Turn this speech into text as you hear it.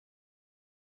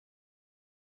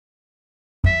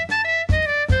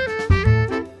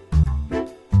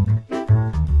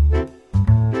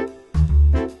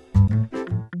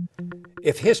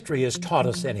If history has taught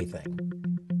us anything,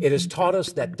 it has taught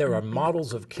us that there are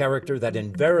models of character that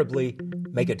invariably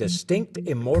make a distinct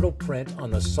immortal print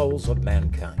on the souls of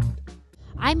mankind.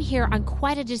 I'm here on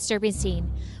quite a disturbing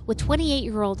scene with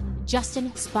 28-year-old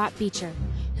Justin Spot Beecher,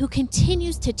 who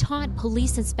continues to taunt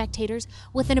police and spectators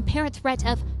with an apparent threat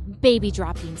of baby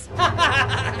droppings.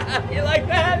 You like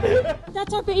that?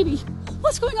 That's our baby.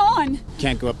 What's going on?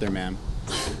 Can't go up there, ma'am.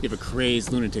 You have a crazy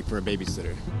lunatic for a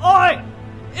babysitter. Oi!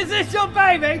 Is this your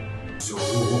baby? Zoom,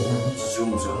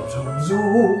 zoom, zoom, zoom,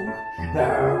 zoom.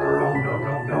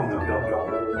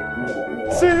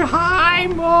 Say hi,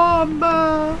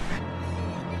 Mama!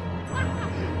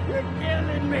 You're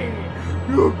killing me!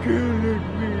 You're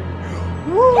killing me!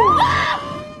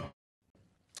 Woo!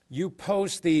 You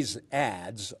post these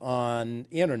ads on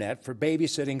internet for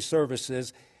babysitting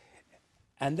services,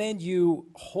 and then you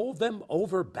hold them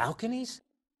over balconies?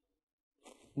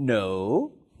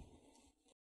 No.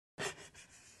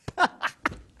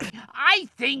 I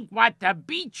think what the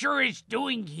Beecher is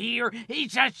doing here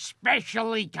is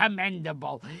especially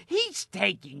commendable. He's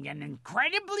taking an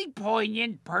incredibly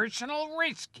poignant personal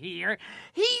risk here.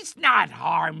 He's not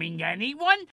harming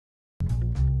anyone.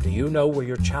 Do you know where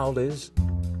your child is?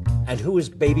 And who is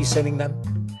babysitting them?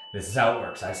 This is how it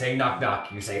works. I say knock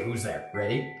knock, you say who's there.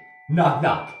 Ready? Knock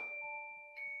knock.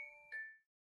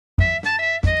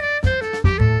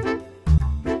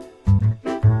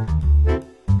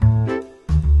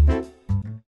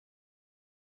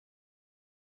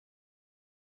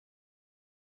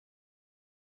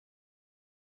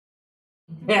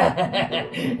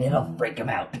 It'll freak him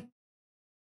out.